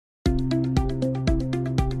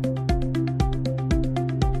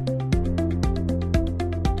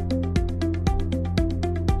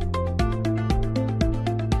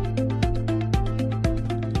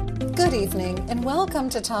and welcome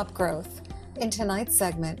to Top Growth. In tonight's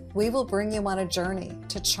segment, we will bring you on a journey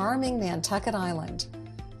to charming Nantucket Island,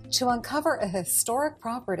 to uncover a historic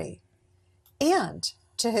property, and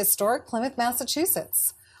to historic Plymouth,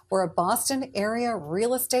 Massachusetts, where a Boston area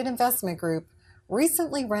real estate investment group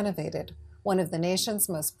recently renovated one of the nation's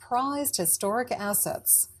most prized historic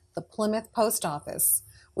assets, the Plymouth Post Office,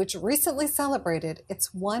 which recently celebrated its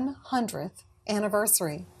 100th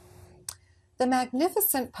anniversary. The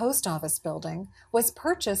magnificent post office building was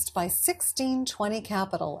purchased by 1620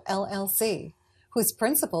 Capital, LLC, whose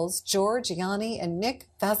principals, George, Yanni, and Nick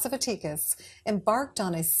Vasvatekis, embarked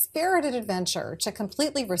on a spirited adventure to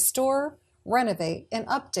completely restore, renovate, and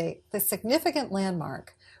update the significant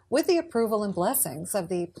landmark with the approval and blessings of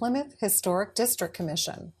the Plymouth Historic District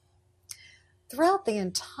Commission. Throughout the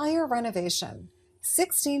entire renovation,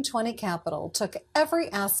 1620 Capital took every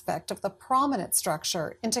aspect of the prominent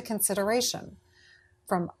structure into consideration,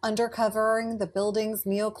 from undercovering the building's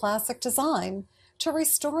neoclassic design to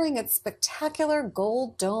restoring its spectacular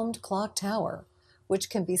gold-domed clock tower, which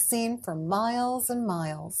can be seen for miles and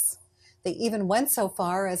miles. They even went so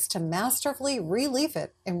far as to masterfully relief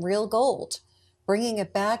it in real gold, bringing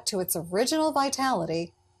it back to its original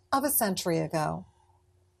vitality of a century ago.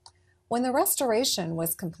 When the restoration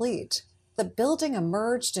was complete, the building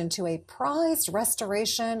emerged into a prized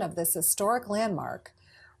restoration of this historic landmark,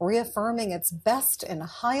 reaffirming its best and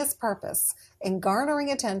highest purpose in garnering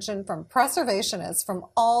attention from preservationists from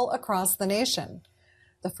all across the nation.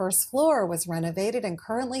 The first floor was renovated and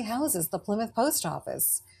currently houses the Plymouth Post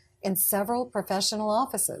Office and several professional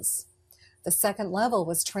offices. The second level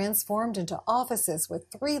was transformed into offices with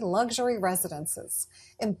 3 luxury residences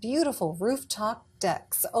and beautiful rooftop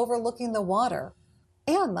decks overlooking the water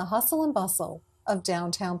and the hustle and bustle of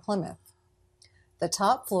downtown Plymouth. The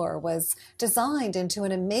top floor was designed into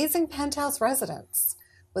an amazing penthouse residence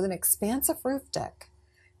with an expansive roof deck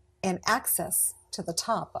and access to the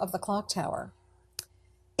top of the clock tower.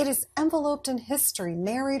 It is enveloped in history,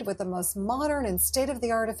 married with the most modern and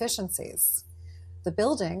state-of-the-art efficiencies. The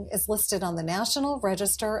building is listed on the National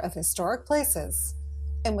Register of Historic Places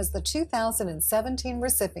and was the 2017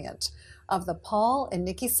 recipient of the Paul and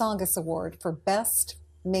Nikki Songus Award for Best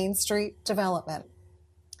Main Street Development.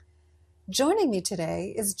 Joining me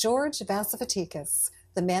today is George Vasvatekis,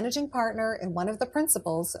 the managing partner and one of the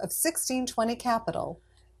principals of 1620 Capital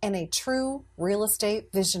and a true real estate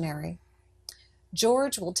visionary.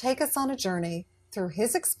 George will take us on a journey through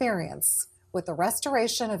his experience with the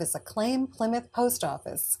restoration of his acclaimed Plymouth Post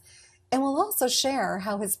Office, and will also share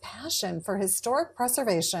how his passion for historic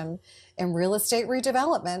preservation and real estate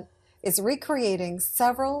redevelopment is recreating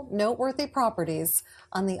several noteworthy properties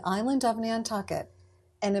on the island of Nantucket,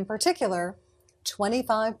 and in particular,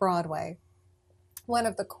 25 Broadway, one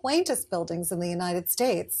of the quaintest buildings in the United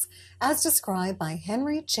States, as described by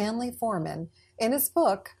Henry Chanley Foreman in his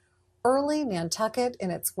book, Early Nantucket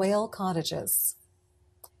and Its Whale Cottages.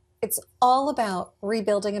 It's all about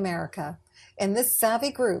rebuilding America, and this savvy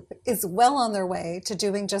group is well on their way to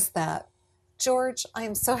doing just that. George, I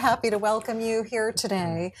am so happy to welcome you here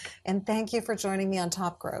today, and thank you for joining me on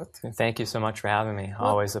Top Growth. Thank you so much for having me.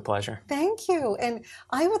 Always a pleasure. Thank you. And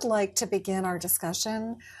I would like to begin our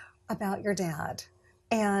discussion about your dad.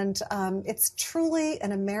 And it's truly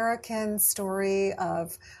an American story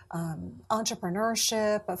of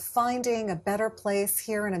entrepreneurship, of finding a better place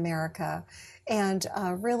here in America, and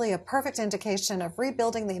really a perfect indication of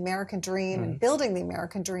rebuilding the American dream and building the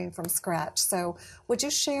American dream from scratch. So would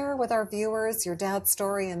you share with our viewers your dad's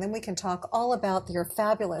story, and then we can talk all about your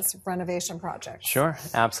fabulous renovation project? Sure,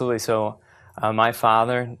 absolutely. So my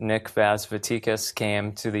father, Nick Vasvatekis,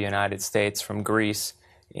 came to the United States from Greece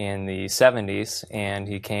in the 70s, and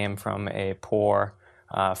he came from a poor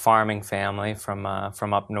farming family from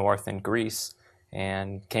up north in Greece,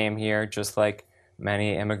 and came here just like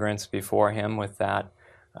many immigrants before him with that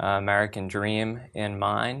American dream in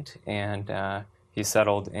mind. And he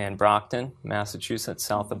settled in Brockton, Massachusetts,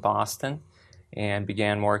 south of Boston, and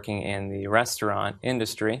began working in the restaurant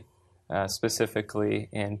industry, specifically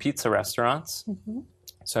in pizza restaurants.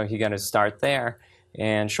 So he got his start there,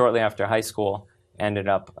 and shortly after high school ended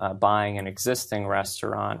up buying an existing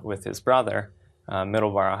restaurant with his brother,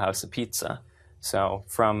 Middleborough House of Pizza. So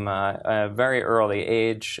from a very early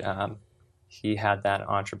age, he had that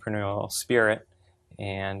entrepreneurial spirit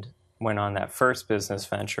and went on that first business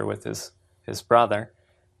venture with his brother.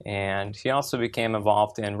 And he also became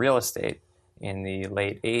involved in real estate in the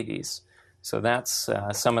late 80s. So that's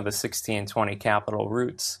some of the 1620 Capital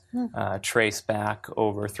roots trace back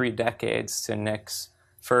over 3 decades to Nick's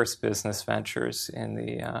first business ventures in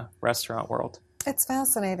the restaurant world. It's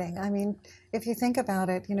fascinating. I mean, if you think about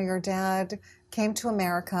it, your dad came to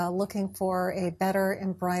America looking for a better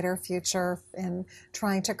and brighter future and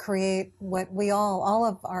trying to create what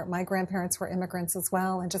my grandparents were immigrants as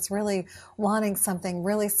well, and just really wanting something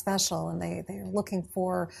really special. And they're looking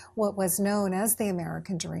for what was known as the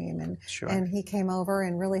American dream. And, Sure. and he came over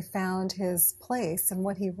and really found his place, and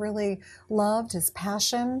what he really loved, his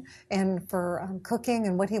passion and for cooking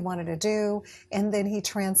and what he wanted to do. And then he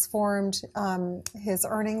transformed his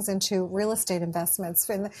earnings into real estate investments.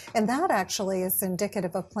 And that actually is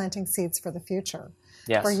indicative of planting seeds for the future.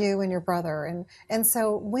 Yes. For you and your brother. And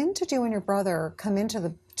so when did you and your brother come into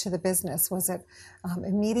the business? Was it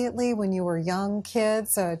immediately when you were young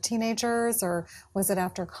kids, teenagers, or was it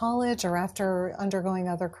after college or after undergoing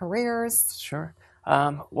other careers? Sure.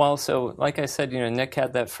 Well, so like I said, Nick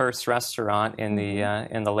had that first restaurant in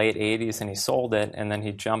the late 80s, and he sold it, and then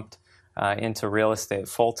he jumped into real estate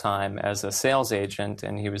full-time as a sales agent,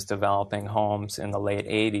 and he was developing homes in the late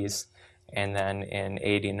 80s. And then in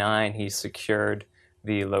 89, he secured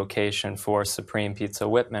the location for Supreme Pizza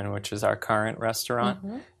Whitman, which is our current restaurant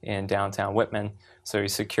in downtown Whitman. So he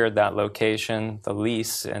secured that location, the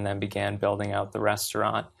lease, and then began building out the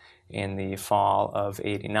restaurant in the fall of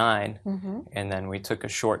 89. And then we took a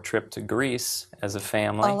short trip to Greece as a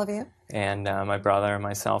family. All of you? And my brother and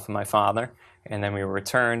myself and my father. And then we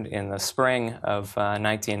returned in the spring of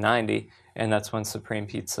 1990, and that's when Supreme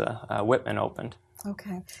Pizza Whitman opened.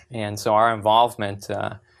 Okay. And so our involvement,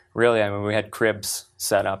 really, we had cribs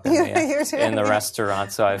set up in the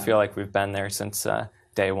restaurant, so I feel like we've been there since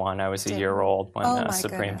day one. I was a year old when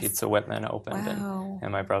Supreme Pizza Whitman opened,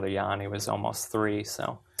 and my brother Yanni was almost 3.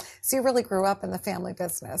 So you really grew up in the family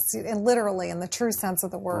business, and literally in the true sense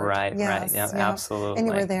of the word. Right, yes, right, yeah, absolutely. And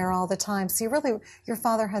you were there all the time. So your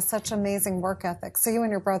father has such amazing work ethic. So you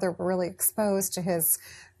and your brother were really exposed to his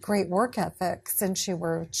great work ethic since you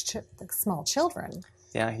were small children.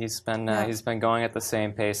 Yeah, he's been going at the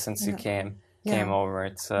same pace since he came over.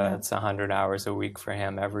 It's 100 hours a week for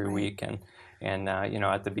him every week, and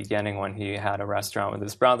at the beginning when he had a restaurant with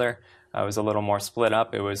his brother, it was a little more split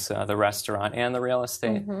up. It was the restaurant and the real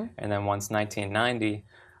estate, and then once 1990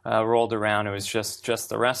 rolled around, it was just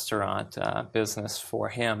the restaurant business for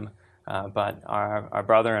him. But our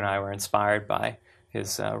brother and I were inspired by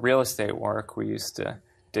his real estate work. We used to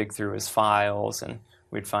dig through his files, and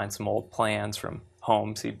we'd find some old plans from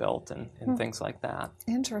homes he built and things like that.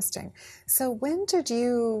 Interesting. So when did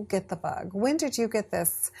you get the bug? When did you get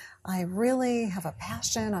this, I really have a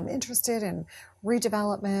passion, I'm interested in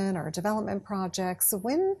redevelopment or development projects?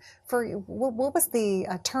 What was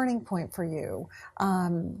the turning point for you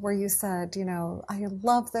where you said, I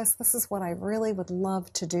love this, this is what I really would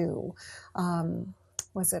love to do?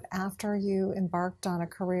 Was it after you embarked on a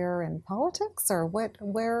career in politics, or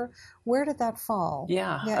where did that fall?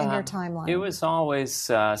 Yeah, in your timeline. It was always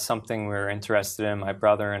something we were interested in. My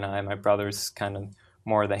brother and I. My brother's kind of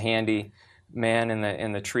more the handy man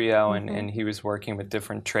in the trio, and he was working with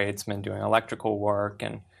different tradesmen doing electrical work,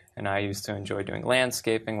 and I used to enjoy doing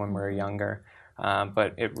landscaping when we were younger.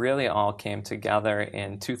 But it really all came together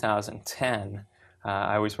in 2010.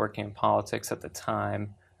 I was working in politics at the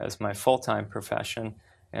time as my full-time profession,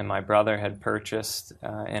 and my brother had purchased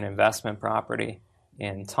an investment property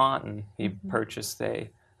in Taunton. He purchased a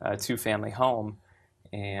two-family home,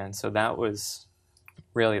 and so that was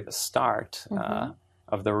really the start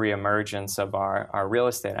of the reemergence of our real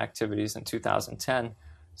estate activities in 2010.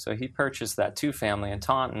 So he purchased that two-family in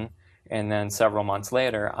Taunton, and then several months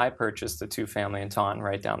later, I purchased a two-family in Taunton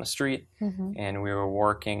right down the street, and we were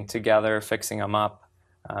working together, fixing them up,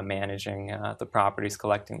 managing the properties,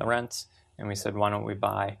 collecting the rents, and we said, why don't we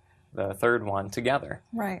buy the third one together?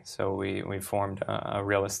 Right. So we formed a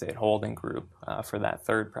real estate holding group for that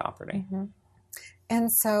third property.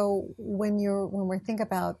 And so when we think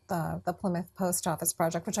about the Plymouth Post Office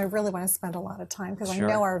project, which I really want to spend a lot of time, because I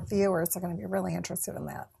know our viewers are going to be really interested in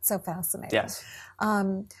that. It's so fascinating. Yes.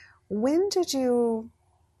 When did you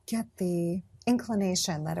get the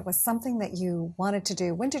inclination that it was something that you wanted to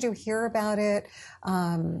do? When did you hear about it?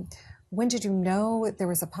 When did you know there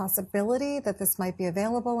was a possibility that this might be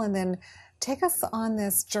available? And then take us on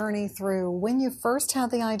this journey through when you first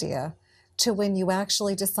had the idea to when you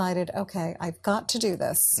actually decided, okay, I've got to do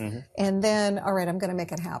this. And then, all right, I'm going to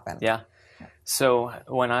make it happen. Yeah. So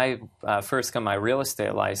when I first got my real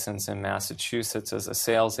estate license in Massachusetts as a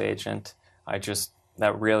sales agent,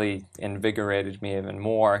 that really invigorated me even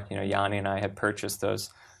more. Yanni and I had purchased those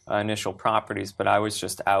initial properties, but I was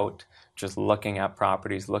just out just looking at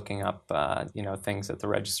properties, looking up things at the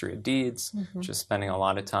Registry of Deeds, just spending a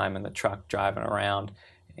lot of time in the truck driving around.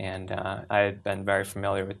 And I had been very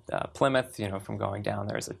familiar with Plymouth, from going down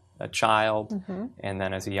there as a child, and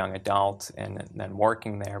then as a young adult, and then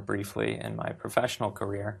working there briefly in my professional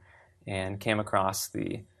career, and came across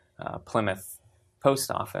the Plymouth post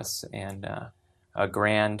office, and a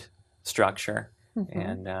grand structure,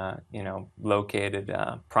 and located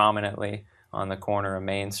prominently on the corner of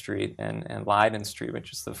Main Street and Leiden Street,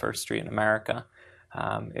 which is the first street in America.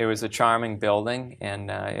 It was a charming building, and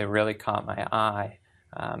it really caught my eye.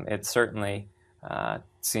 It certainly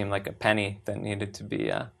seemed like a penny that needed to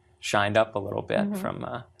be shined up a little bit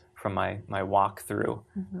from my walk through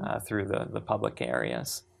the public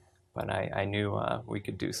areas. But I knew we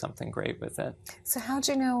could do something great with it. So how'd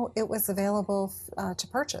you know it was available to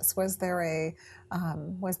purchase? Was there a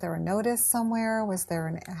notice somewhere?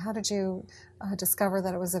 How did you discover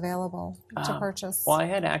that it was available to purchase? Well, I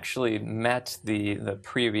had actually met the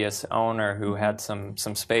previous owner who had some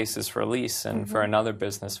spaces for lease, and for another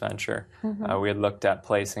business venture, we had looked at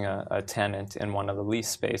placing a tenant in one of the lease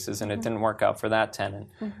spaces, and it didn't work out for that tenant.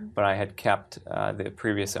 But I had kept the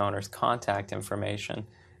previous owner's contact information.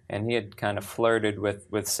 And he had kind of flirted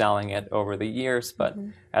with selling it over the years, but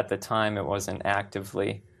at the time it wasn't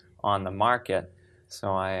actively on the market.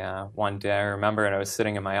 So one day I remember I was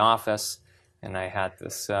sitting in my office, and I had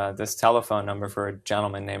this telephone number for a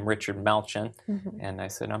gentleman named Richard Melchin, and I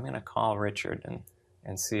said, I'm going to call Richard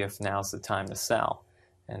and see if now's the time to sell.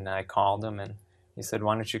 And I called him, and he said,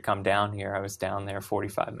 why don't you come down here? I was down there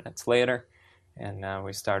 45 minutes later, and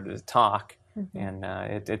we started to talk, and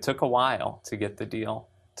it took a while to get the deal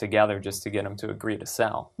together, just to get him to agree to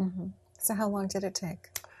sell. So how long did it take?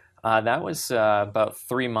 That was about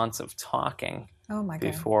 3 months of talking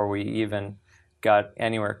before we even got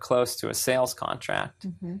anywhere close to a sales contract.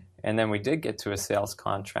 And then we did get to a sales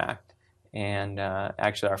contract, and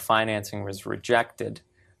actually our financing was rejected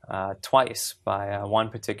twice by one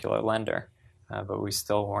particular lender, but we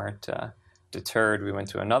still weren't deterred. We went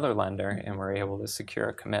to another lender and were able to secure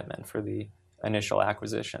a commitment for the initial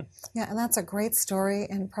acquisition. Yeah, and that's a great story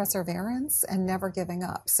in perseverance and never giving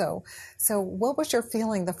up. So what was your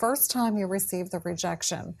feeling the first time you received the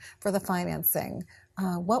rejection for the financing?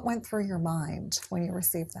 What went through your mind when you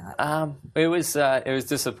received that? It was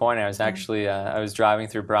disappointing. I was actually I was driving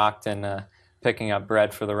through Brockton picking up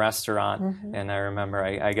bread for the restaurant, and I remember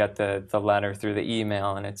I got the letter through the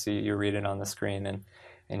email, and you read it on the screen,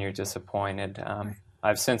 and you're disappointed.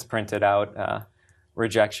 I've since printed out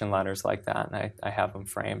rejection letters like that, and I have them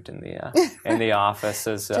framed in the office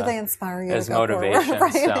as do they inspire you as to go motivation.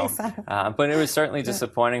 Right, So, but it was certainly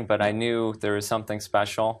disappointing. But I knew there was something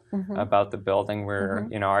special about the building, where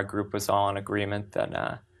our group was all in agreement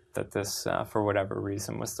that this, for whatever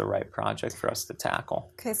reason, was the right project for us to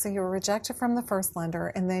tackle. Okay, so you were rejected from the first lender,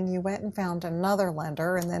 and then you went and found another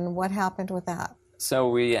lender, and then what happened with that? So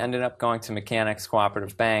we ended up going to Mechanics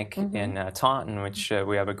Cooperative Bank in Taunton, which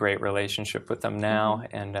we have a great relationship with them now,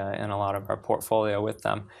 and a lot of our portfolio with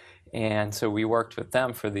them. And so we worked with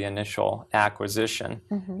them for the initial acquisition,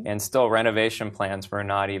 and still renovation plans were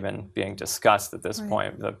not even being discussed at this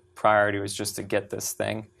point. The priority was just to get this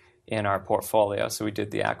thing in our portfolio. So we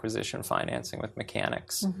did the acquisition financing with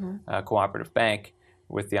Mechanics Cooperative Bank,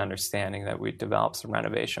 with the understanding that we'd develop some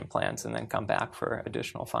renovation plans and then come back for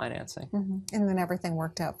additional financing. And then everything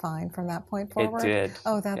worked out fine from that point forward? It did.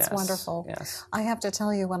 Oh, that's wonderful. Yes. I have to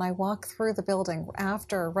tell you, when I walked through the building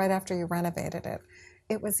right after you renovated it,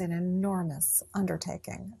 it was an enormous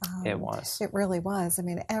undertaking. It was. It really was. I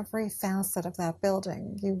mean, every facet of that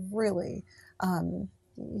building, you really...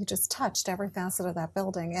 you just touched every facet of that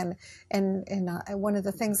building. And one of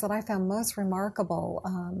the things that I found most remarkable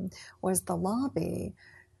was the lobby.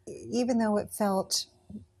 Even though it felt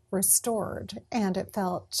restored and it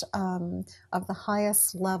felt of the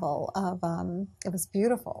highest level of, it was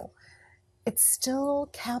beautiful, it still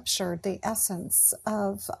captured the essence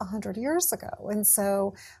of 100 years ago. And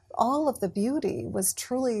so all of the beauty was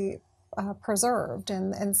truly preserved.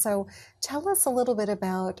 And so tell us a little bit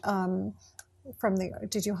about...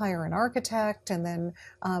 did you hire an architect, and then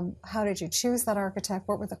how did you choose that architect?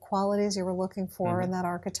 What were the qualities you were looking for in that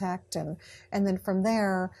architect? And then from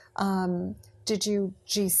there, did you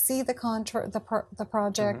GC the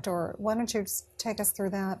project, or why don't you just take us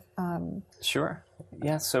through that? Sure.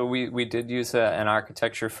 Yeah, so we did use an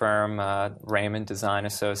architecture firm, Raymond Design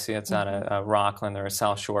Associates out of Rockland. They're a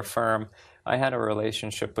South Shore firm. I had a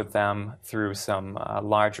relationship with them through some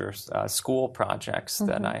larger school projects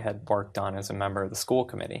that I had worked on as a member of the school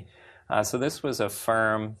committee. So this was a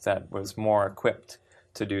firm that was more equipped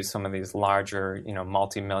to do some of these larger,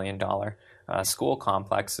 multi-million-dollar school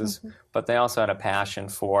complexes, but they also had a passion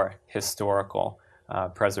for historical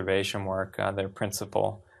preservation work. Their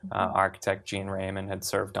principal Architect Gene Raymond had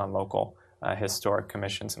served on local historic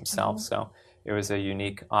commissions himself, so it was a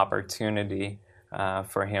unique opportunity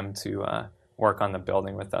for him to work on the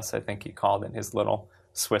building with us. I think he called it his little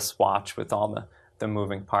Swiss watch with all the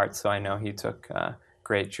moving parts, so I know he took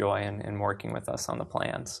great joy in working with us on the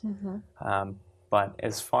plans. But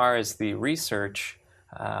as far as the research,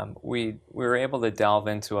 we were able to delve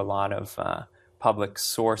into a lot of public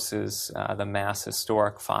sources, the Mass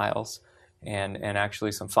Historic files, and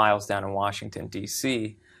actually some files down in Washington,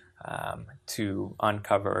 D.C., to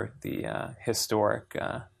uncover the historic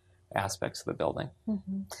aspects of the building.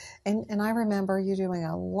 And I remember you doing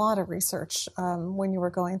a lot of research when you were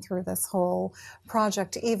going through this whole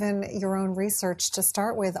project, even your own research to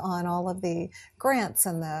start with on all of the grants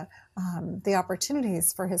and the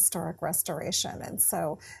opportunities for historic restoration. And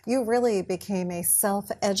so you really became a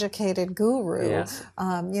self-educated guru, Yes.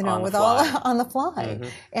 with all on the fly.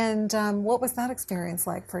 And what was that experience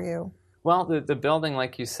like for you? Well, the building,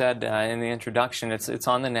 like you said in the introduction, it's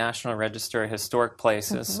on the National Register of Historic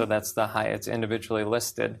Places, so that's the high. It's individually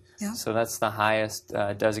listed, so that's the highest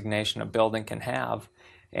designation a building can have.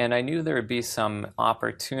 And I knew there would be some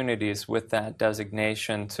opportunities with that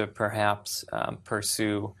designation to perhaps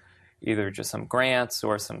pursue either just some grants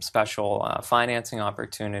or some special financing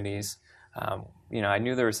opportunities. I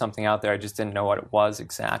knew there was something out there, I just didn't know what it was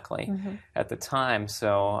exactly at the time.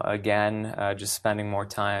 So again, just spending more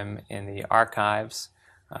time in the archives,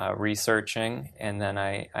 researching, and then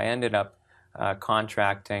I ended up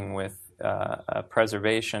contracting with a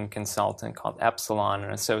preservation consultant called Epsilon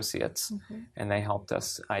and Associates, and they helped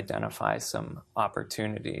us identify some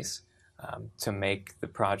opportunities to make the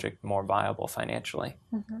project more viable financially.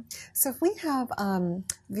 So if we have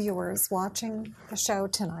viewers watching the show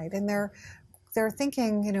tonight and they're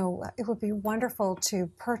thinking, it would be wonderful to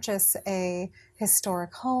purchase a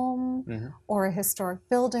historic home or a historic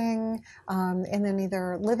building, and then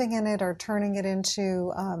either living in it or turning it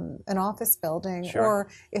into an office building, or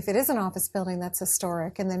if it is an office building that's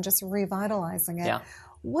historic, and then just revitalizing it.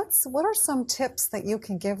 What are some tips that you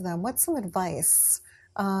can give them? What's some advice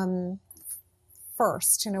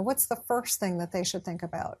first? What's the first thing that they should think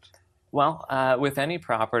about? Well, with any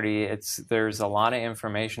property, there's a lot of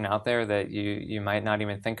information out there that you might not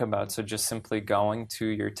even think about. So just simply going to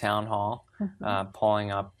your town hall,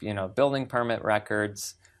 pulling up, building permit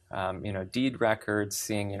records, deed records,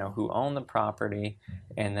 seeing, who owned the property,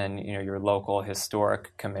 and then, your local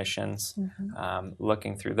historic commissions,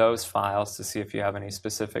 looking through those files to see if you have any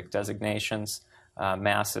specific designations.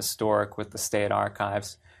 Mass Historic with the State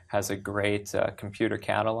Archives has a great computer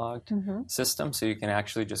cataloged system, so you can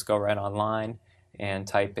actually just go right online and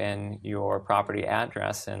type in your property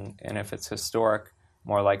address, and if it's historic,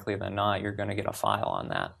 more likely than not, you're going to get a file on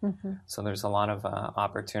that. So there's a lot of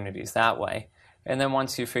opportunities that way. And then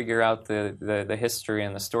once you figure out the history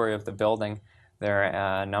and the story of the building, there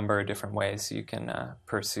are a number of different ways you can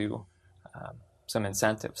pursue some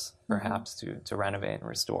incentives, perhaps, to renovate and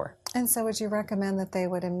restore. And so would you recommend that they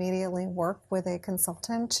would immediately work with a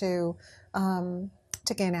consultant to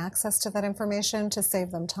gain access to that information, to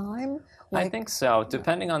save them time? I think so,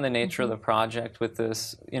 depending on the nature of the project. With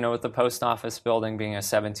this, with the post office building being a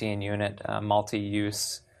 17-unit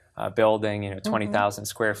multi-use building, 20,000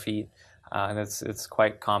 square feet, it's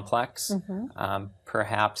quite complex.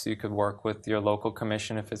 Perhaps you could work with your local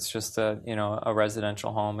commission if it's just a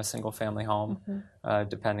residential home, a single-family home,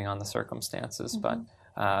 depending on the circumstances. But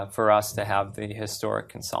for us to have the historic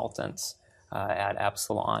consultants at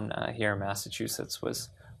Epsilon here in Massachusetts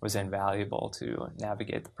was invaluable to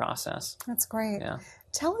navigate the process. That's great. Yeah.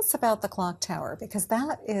 Tell us about the clock tower, because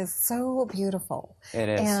that is so beautiful. It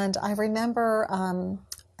is. And I remember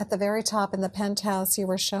at the very top in the penthouse, you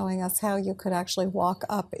were showing us how you could actually walk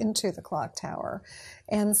up into the clock tower.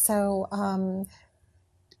 And so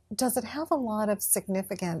does it have a lot of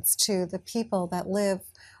significance to the people that live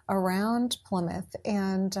around Plymouth,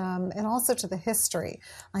 and also to the history?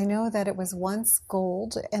 I know that it was once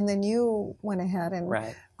gold, and then you went ahead and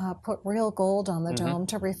put real gold on the dome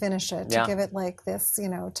to refinish it, to give it like this,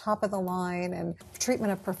 top of the line and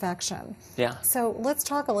treatment of perfection. So let's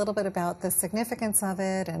talk a little bit about the significance of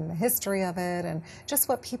it and the history of it, and just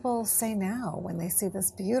what people say now when they see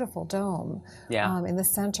this beautiful dome in the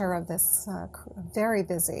center of this very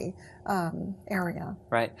busy area.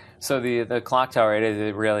 Right. So the clock tower,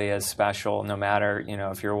 it really is special, no matter,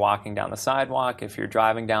 if you're walking down the sidewalk, if you're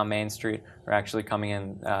driving down Main Street, or actually coming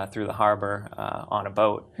in through the harbor on a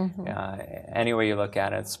boat. Any way you look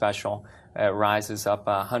at it, it's special. It rises up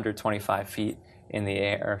 125 feet in the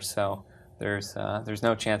air, so there's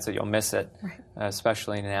no chance that you'll miss it, Right.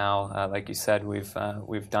 especially now. Like you said,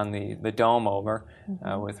 we've done the dome over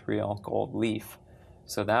with real gold leaf.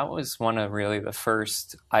 So that was one of really the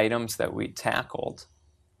first items that we tackled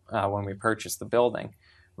when we purchased the building.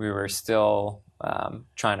 We were still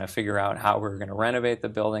trying to figure out how we were going to renovate the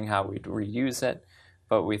building, how we'd reuse it,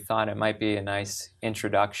 but we thought it might be a nice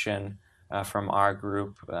introduction from our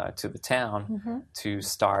group to the town to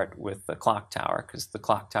start with the clock tower, because the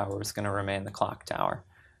clock tower was going to remain the clock tower.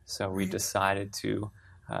 So we decided to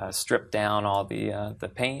strip down all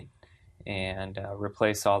the paint and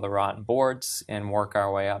replace all the rotten boards and work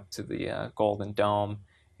our way up to the golden dome,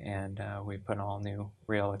 and we put all new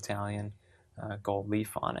real Italian gold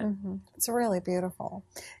leaf on it. It's really beautiful.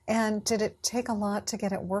 And did it take a lot to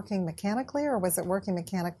get it working mechanically, or was it working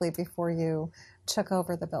mechanically before you took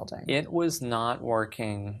over the building? It was not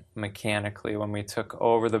working mechanically when we took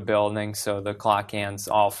over the building, so the clock hands,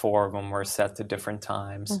 all 4 of them, were set to different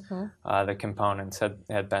times. The components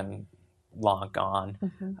had been long gone.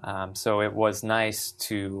 So it was nice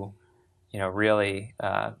to really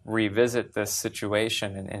revisit this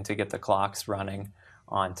situation and to get the clocks running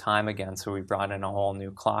on time again. So we brought in a whole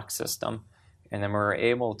new clock system, and then we were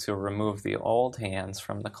able to remove the old hands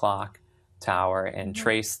from the clock tower and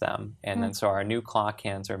trace them. And then so our new clock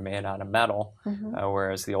hands are made out of metal,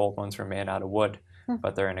 whereas the old ones were made out of wood,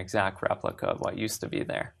 but they're an exact replica of what used to be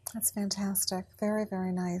there. That's fantastic. Very,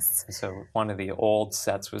 very nice. So one of the old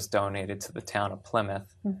sets was donated to the town of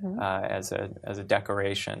Plymouth as a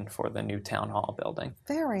decoration for the new town hall building.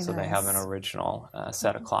 Very nice. So they have an original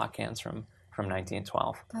set of clock hands from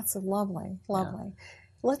 1912. That's lovely, lovely. Yeah.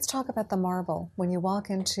 Let's talk about the marble. When you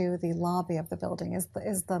walk into the lobby of the building, is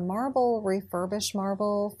the marble refurbished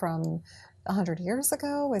marble from 100 years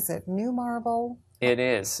ago? Is it new marble? It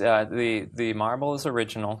is. The marble is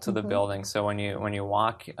original to the building. So when you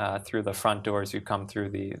walk through the front doors, you come through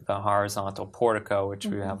the horizontal portico, which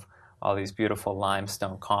we have all these beautiful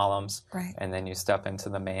limestone columns, and then you step into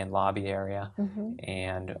the main lobby area,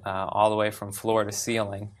 and all the way from floor to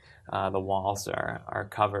ceiling, the walls are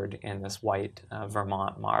covered in this white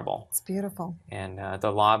Vermont marble. It's beautiful. And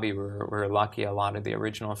the lobby, we're lucky, a lot of the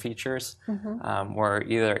original features were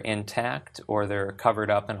either intact or they're covered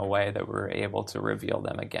up in a way that we're able to reveal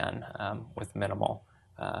them again with minimal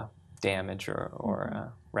damage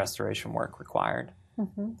or restoration work required.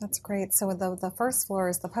 That's great. So the first floor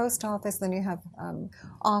is the post office, then you have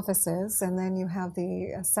offices, and then you have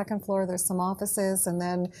the second floor, there's some offices, and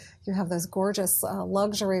then you have those gorgeous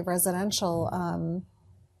luxury residential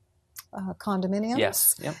condominiums.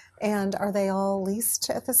 Yes. Yep. And are they all leased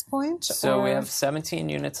at this point? So we have 17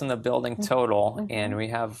 units in the building total, and we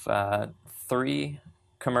have 3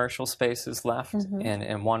 commercial spaces left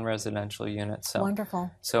and 1 residential unit. So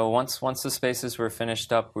wonderful. So once the spaces were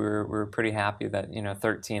finished up, we were pretty happy that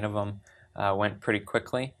 13 of them went pretty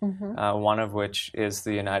quickly. One of which is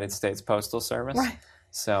the United States Postal Service. Right.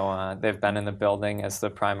 So they've been in the building as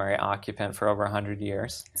the primary occupant for over 100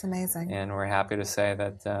 years. It's amazing. And we're happy to say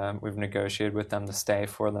that we've negotiated with them to stay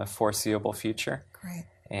for the foreseeable future. Great.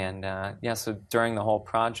 And so during the whole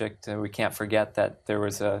project, we can't forget that there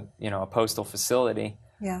was a postal facility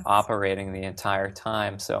operating the entire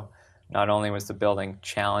time. So not only was the building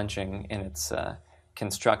challenging in its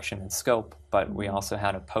construction and scope, but we also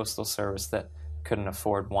had a postal service that couldn't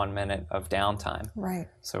afford 1 minute of downtime. Right.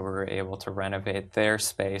 So we were able to renovate their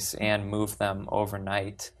space and move them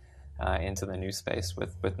overnight into the new space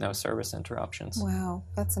with no service interruptions. Wow,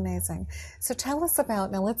 that's amazing. So tell us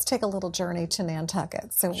about, now let's take a little journey to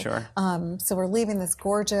Nantucket. So, sure. So we're leaving this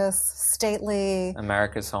gorgeous, stately...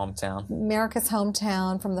 America's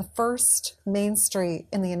hometown from the first main street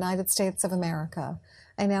in the United States of America.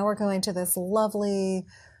 And now we're going to this lovely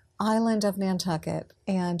island of Nantucket,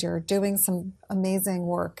 and you're doing some amazing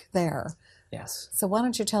work there. Yes. So why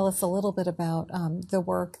don't you tell us a little bit about the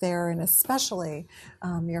work there, and especially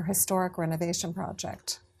your historic renovation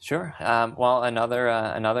project? Sure. Well,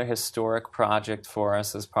 another historic project for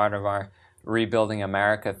us as part of our Rebuilding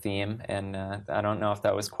America theme, and I don't know if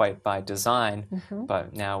that was quite by design,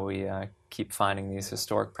 but now we keep finding these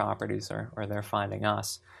historic properties, or they're finding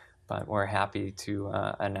us. But we're happy to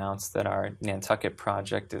announce that our Nantucket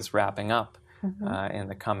project is wrapping up in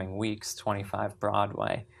the coming weeks, 25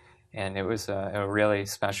 Broadway. And it was a really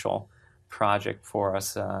special project for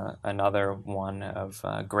us, another one of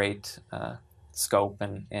great scope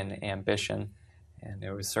and ambition, and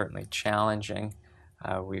it was certainly challenging.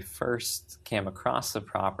 We first came across the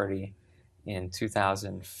property in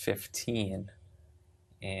 2015,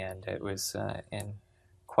 and it was in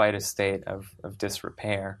quite a state of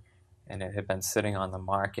disrepair, and it had been sitting on the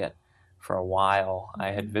market for a while.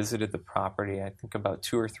 I had visited the property, I think, about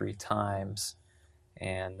 2 or 3 times,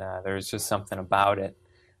 and there was just something about it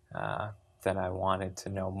that I wanted to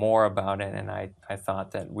know more about it, and I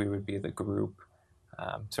thought that we would be the group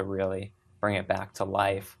to really bring it back to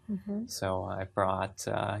life. So I brought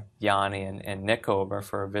Yanni and Nick over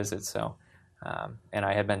for a visit. So, and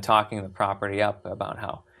I had been talking the property up about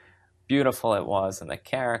how beautiful it was and the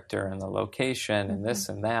character and the location and this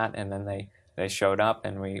and that, and then they showed up,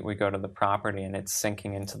 and we go to the property, and it's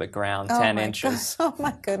sinking into the ground 10 inches. Oh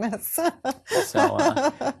my goodness! So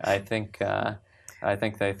I think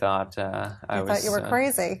they thought I thought you were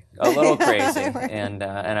crazy. A little crazy, and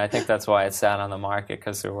I think that's why it sat on the market,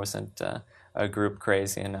 because there wasn't a group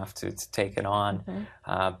crazy enough to take it on.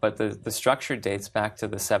 But the structure dates back to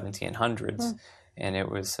the 1700s. And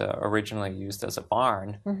it was originally used as a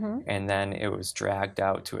barn, and then it was dragged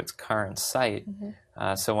out to its current site.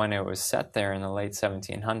 So when it was set there in the late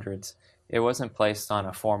 1700s, it wasn't placed on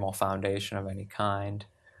a formal foundation of any kind,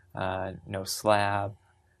 no slab,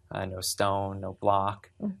 no stone, no block.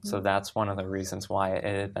 So that's one of the reasons why it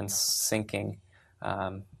had been sinking,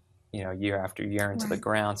 year after year into the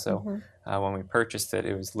ground. So when we purchased it,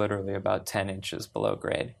 it was literally about 10 inches below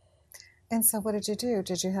grade. And so what did you do?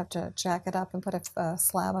 Did you have to jack it up and put a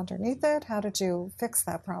slab underneath it? How did you fix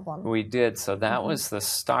that problem? We did. So that was the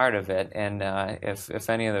start of it. And if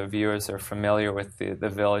any of the viewers are familiar with the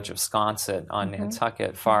village of Sconset on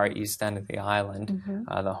Nantucket, far east end of the island,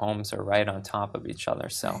 the homes are right on top of each other.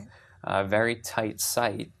 So a very tight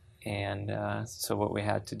site. And so what we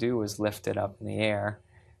had to do was lift it up in the air,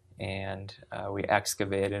 and we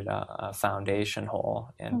excavated a foundation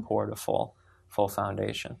hole and poured a full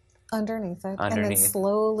foundation. Underneath it, and then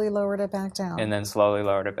slowly lowered it back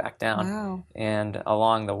down. Wow. And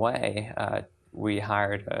along the way, we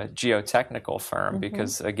hired a geotechnical firm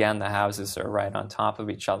because, again, the houses are right on top of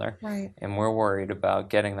each other. Right. And we're worried about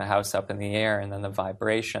getting the house up in the air and then the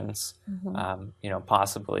vibrations,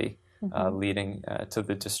 possibly leading to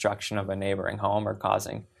the destruction of a neighboring home or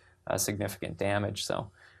causing significant damage. So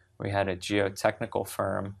we had a geotechnical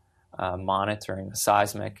firm monitoring the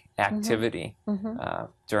seismic activity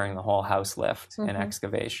during the whole house lift and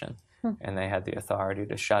excavation. And they had the authority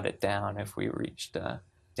to shut it down if we reached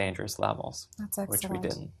dangerous levels. That's excellent. Which we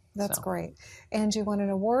didn't. That's great. And you won an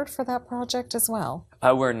award for that project as well?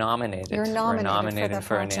 We're nominated. You're nominated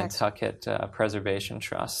for a Nantucket Preservation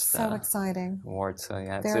Trust so exciting. award. So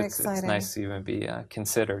yeah, it's nice to even be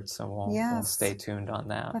considered. So we'll stay tuned on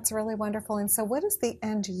that. That's really wonderful. And so what is the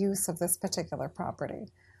end use of this particular property?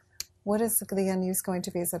 What is the end use going to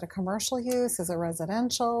be? Is it a commercial use? Is it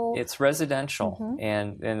residential? It's residential,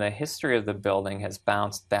 and the history of the building has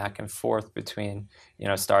bounced back and forth between,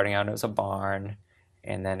 starting out as a barn,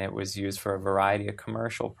 and then it was used for a variety of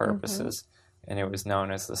commercial purposes, and it was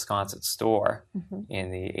known as the Sconset Store in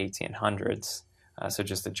the 1800s. So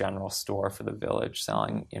just a general store for the village,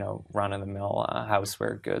 selling, run-of-the-mill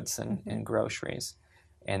houseware goods and groceries,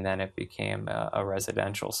 and then it became a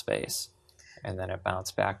residential space. And then it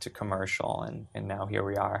bounced back to commercial, and now here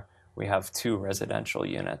we are. We have 2 residential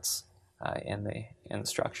units in the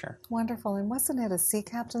structure. Wonderful. And wasn't it a sea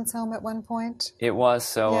captain's home at one point? It was.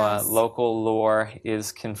 So local lore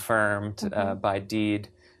is confirmed by deed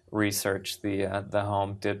research. The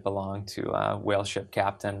home did belong to whale ship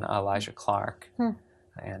captain Elijah Clark.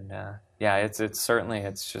 And it's certainly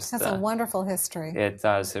just has a wonderful history. It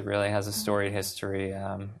does. It really has a storied history,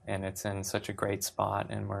 and it's in such a great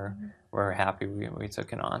spot, and we're happy we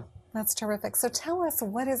took it on. That's terrific. So tell us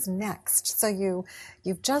what is next. So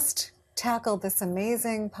you've just tackled this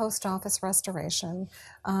amazing post office restoration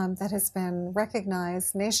that has been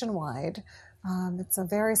recognized nationwide. It's a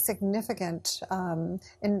very significant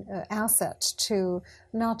asset to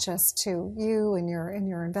not just to you and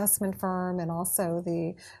your investment firm and also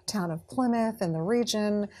the town of Plymouth and the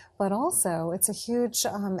region, but also it's a huge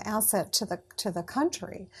asset to the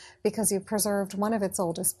country because you've preserved one of its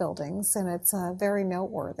oldest buildings, and it's very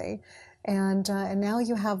noteworthy. And now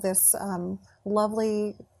you have this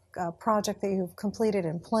lovely project that you've completed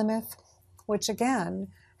in Plymouth, which again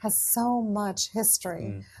has so much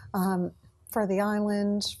history. For the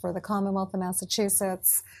island, for the Commonwealth of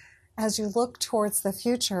Massachusetts. As you look towards the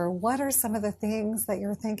future, what are some of the things that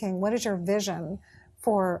you're thinking? What is your vision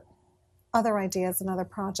for other ideas and other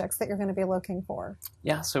projects that you're going to be looking for?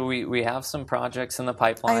 Yeah, so we have some projects in the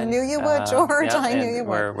pipeline. I knew you would, George. I knew you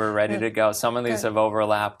would. We're ready to go. Some of these have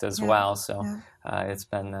overlapped as well, so it's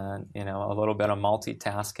been a little bit of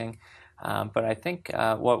multitasking. But I think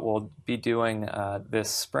what we'll be doing this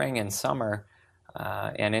spring and summer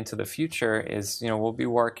and into the future is, we'll be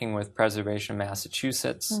working with Preservation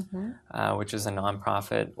Massachusetts, which is a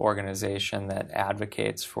nonprofit organization that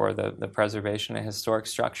advocates for the preservation of historic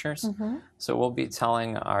structures. So we'll be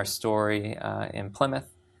telling our story in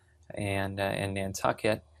Plymouth and in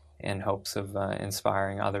Nantucket in hopes of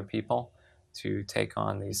inspiring other people to take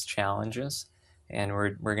on these challenges. And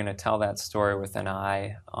we're going to tell that story with an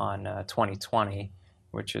eye on 2020,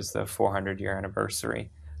 which is the 400-year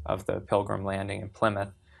anniversary of the Pilgrim landing in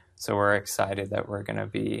Plymouth. So we're excited that we're going to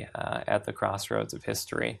be at the crossroads of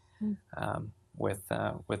history with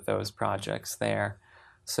those projects there.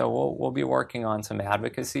 So we'll be working on some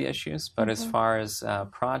advocacy issues, but as far as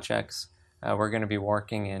projects, we're going to be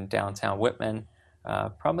working in downtown Whitman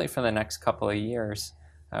probably for the next couple of years.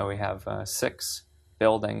 We have 6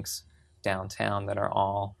 buildings downtown that are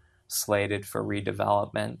all slated for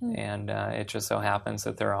redevelopment, and it just so happens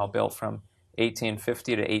that they're all built from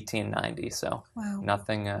 1850 to 1890, so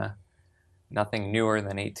nothing newer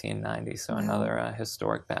than 1890, so another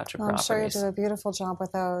historic batch of properties. I'm sure you do a beautiful job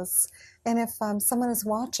with those. And if someone is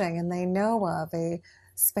watching and they know of a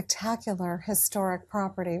spectacular historic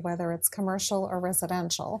property, whether it's commercial or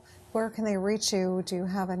residential, where can they reach you? Do you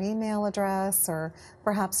have an email address, or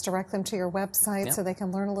perhaps direct them to your website so they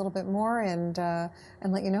can learn a little bit more and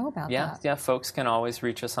let you know about that? Yeah, folks can always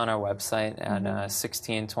reach us on our website at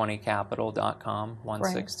 1620capital.com,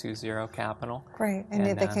 1620 Capital. Great, and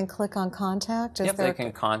they can click on contact? They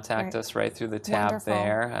can contact us right through the tab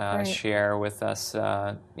there, share with us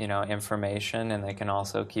information, and they can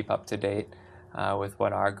also keep up to date with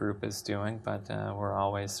what our group is doing, but we're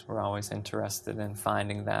always interested in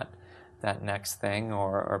finding that next thing,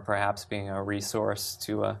 or perhaps being a resource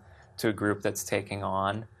to a group that's taking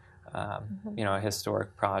on a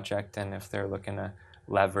historic project, and if they're looking to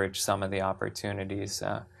leverage some of the opportunities,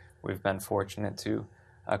 we've been fortunate to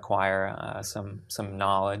acquire some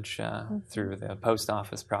knowledge through the post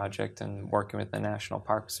office project and working with the National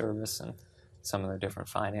Park Service and some of the different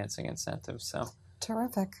financing incentives. So.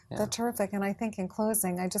 Terrific. That's terrific. And I think in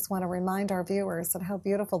closing, I just want to remind our viewers that how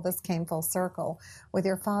beautiful this came full circle, with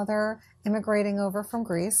your father immigrating over from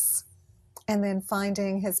Greece and then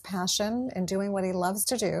finding his passion and doing what he loves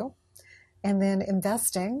to do, and then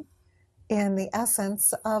investing in the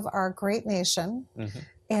essence of our great nation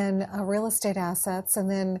in real estate assets,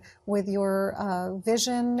 and then with your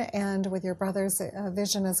vision and with your brother's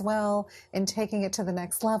vision as well, in taking it to the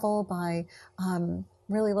next level by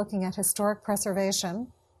really looking at historic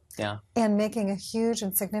preservation and making a huge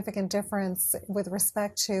and significant difference with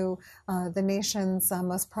respect to the nation's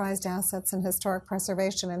most prized assets in historic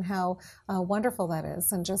preservation, and how wonderful that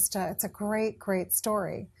is. And just it's a great, great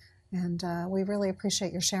story. And we really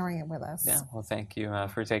appreciate your sharing it with us. Yeah, well, thank you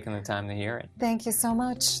for taking the time to hear it. Thank you so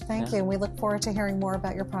much. Thank you. And we look forward to hearing more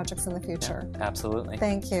about your projects in the future. Yeah, absolutely.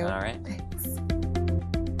 Thank you. All right. Thanks.